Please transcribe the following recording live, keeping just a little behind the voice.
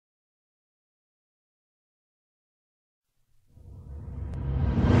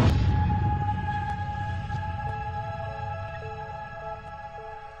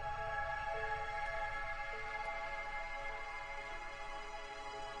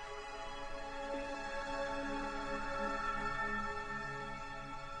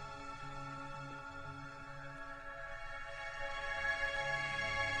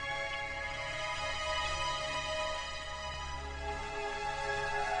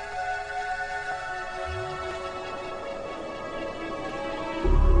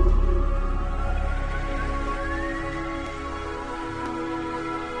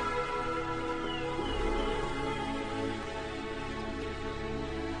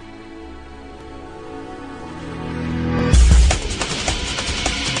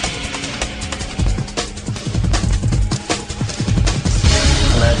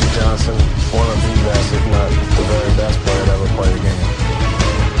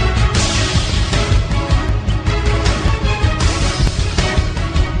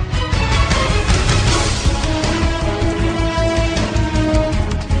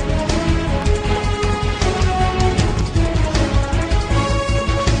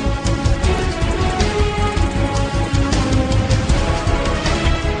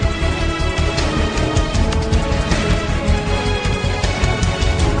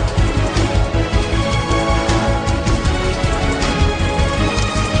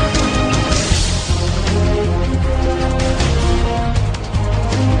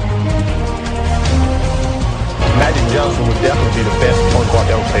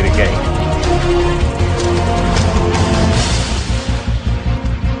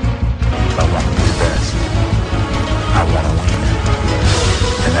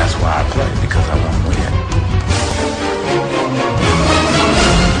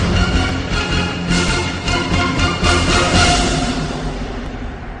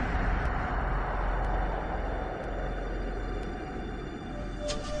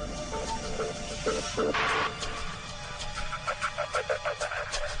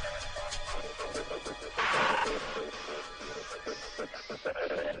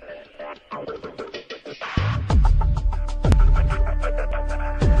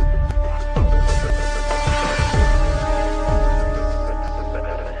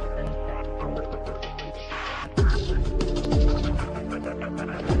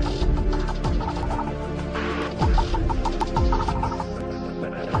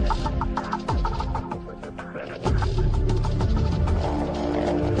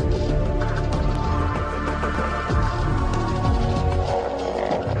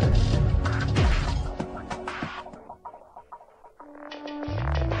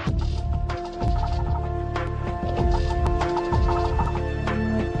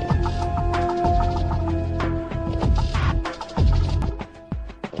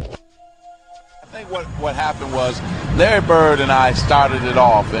What happened was Larry Bird and I started it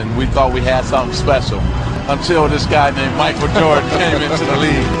off, and we thought we had something special until this guy named Michael Jordan came into the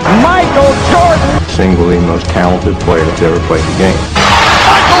league. Michael Jordan! Singly most talented player that's ever played the game.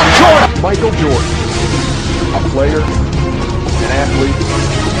 Michael Jordan! Michael Jordan, a player, an athlete,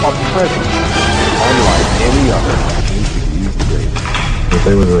 a presence, unlike any other. If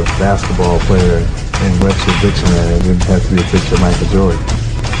there was a basketball player in Webster Dictionary, it would have to be a picture of Michael Jordan.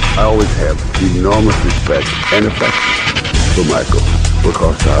 I always have enormous respect and affection for Michael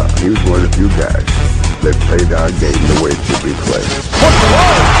because he was one of the few guys that played our game the way it should be played.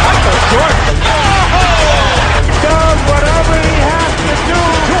 Michael Jordan! Does whatever he has to do!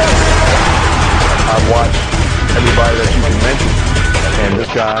 I've watched everybody that you can mention, and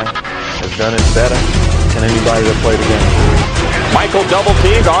this guy has done it better than anybody that played the game. Michael double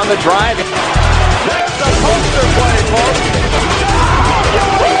teamed on the drive. There's the poster play, folks!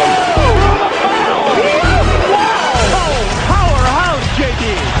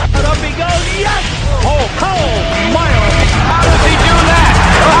 Up he goes, yes! Oh, Cole, Miles. How does he do that?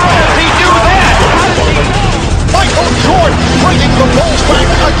 How does he do that? Michael Jordan bringing the Bulls back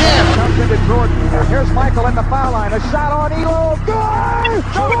again. Comes into Jordan. Here's Michael in the foul line. A shot on Elo. Good!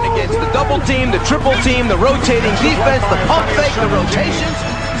 Jordan against the double team, the triple team, the rotating defense, the pump fake, the rotations.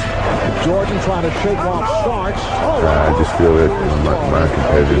 Jordan trying to shake off Starks. I just feel that my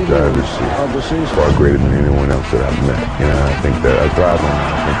competitive drive is far greater than anyone else that I've met. You know, I think that I thrive on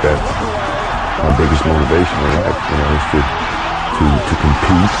that. I think that's my biggest motivation in life. You know, is to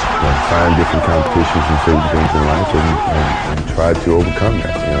compete and find different competitions and certain things in life and try to overcome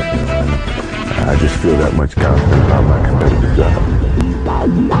that. You know, and I just feel that much confidence about my competitive drive.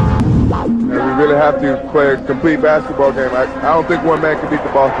 We really have to play a complete basketball game. I don't think one man can beat the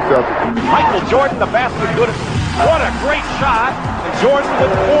Boston Celtics. Michael Jordan, the basket good. What a great shot. And Jordan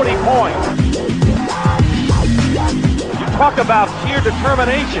with 40 points. You talk about sheer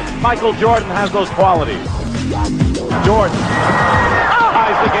determination. Michael Jordan has those qualities. Jordan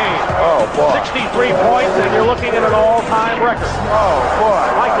ties the game. Oh, boy. 63 points, and you're looking at an all-time record. Oh, boy.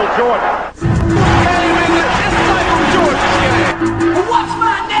 Michael Jordan. What's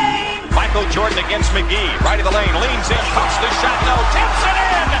my name? Michael Jordan against McGee. Right of the lane. Leans in. Puts the shot. No. Tips it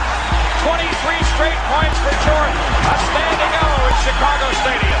in. 23 straight points for Jordan. A standing O in Chicago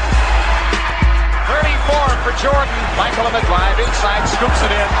Stadium. 34 for Jordan. Michael on the drive. Inside. Scoops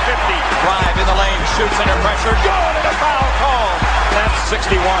it in. 50. Drive in the lane. Shoots under pressure. Good. And a foul call. That's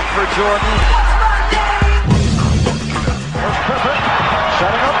 61 for Jordan. What's my name? Here's Pippen.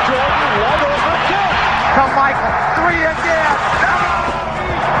 Setting up Jordan. Wide open. Kick. Come Michael. Three again.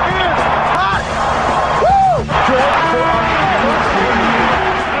 Hot. Woo! Jordan for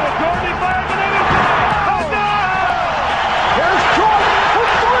Here's Jordan for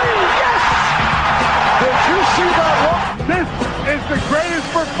three. Yes! Did you see that one? This is the greatest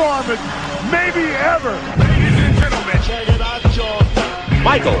performance maybe ever. Ladies and gentlemen, check it out, Jordan.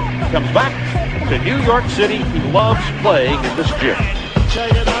 Michael comes back to New York City. He loves playing in this gym.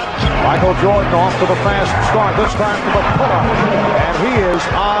 Check it out, Jordan. Michael Jordan off to the fast start. This time to the pull-up. And he is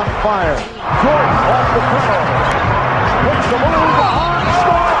on fire. Jordan off the tunnel. Puts the move on.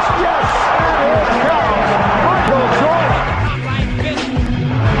 Starts. Yes! And it counts. Michael Jordan.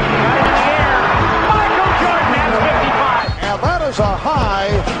 Michael Jordan has 55. And that is a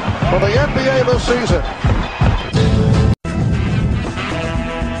high for the NBA this season.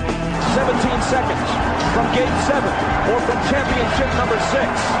 17 seconds from Game 7 or from championship number 6.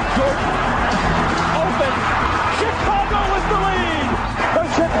 Jordan open. Chicago with the lead. The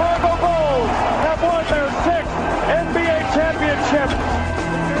Chicago Bulls have won their 6th NBA championship.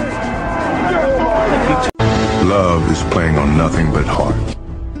 Love is playing on nothing but heart.